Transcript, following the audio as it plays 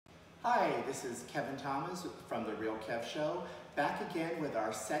Hi, this is Kevin Thomas from The Real Kev Show, back again with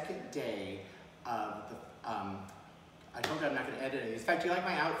our second day of the, I told you I'm not going to edit it. In fact, do you like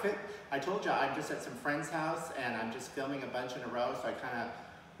my outfit? I told you I'm just at some friend's house and I'm just filming a bunch in a row, so I kind of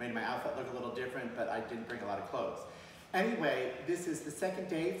made my outfit look a little different, but I didn't bring a lot of clothes. Anyway, this is the second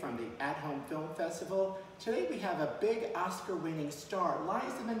day from the At-Home Film Festival. Today we have a big Oscar-winning star,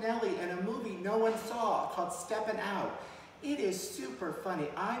 Liza Minnelli, in a movie no one saw called Steppin' Out. It is super funny.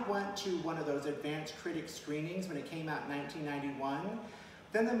 I went to one of those advanced critic screenings when it came out in 1991.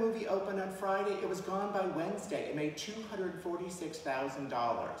 Then the movie opened on Friday. It was gone by Wednesday. It made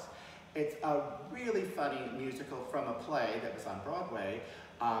 $246,000. It's a really funny musical from a play that was on Broadway,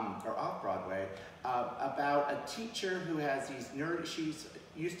 or off Broadway, about a teacher who has these nerdy, she's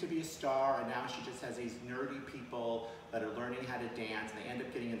used to be a star and now she just has these nerdy people that are learning how to dance, and they end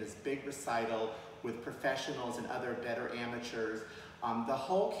up getting in this big recital with professionals and other better amateurs. The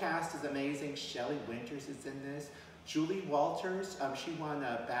whole cast is amazing. Shelley is in this. Julie Walters, she won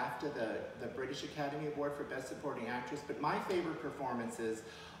a BAFTA, the British Academy Award for Best Supporting Actress, but my favorite performances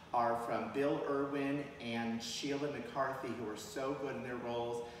are from Bill Irwin and Sheila McCarthy, who are so good in their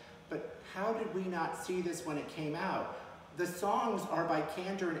roles. But how did we not see this when it came out? The songs are by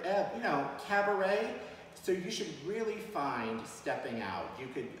Kander and Ebb, you know, cabaret. So you should really find Stepping Out. You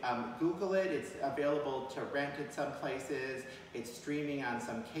could Google it. It's available to rent at some places. It's streaming on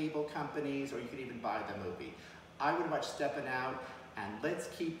some cable companies, or you could even buy the movie. I would watch Steppin' Out, and let's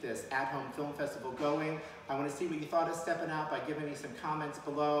keep this At-Home Film Festival going. I want to see what you thought of Steppin' Out by giving me some comments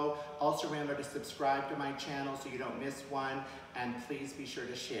below. Also remember to subscribe to my channel so you don't miss one, and please be sure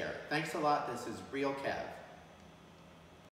to share. Thanks a lot. This is Real Kev.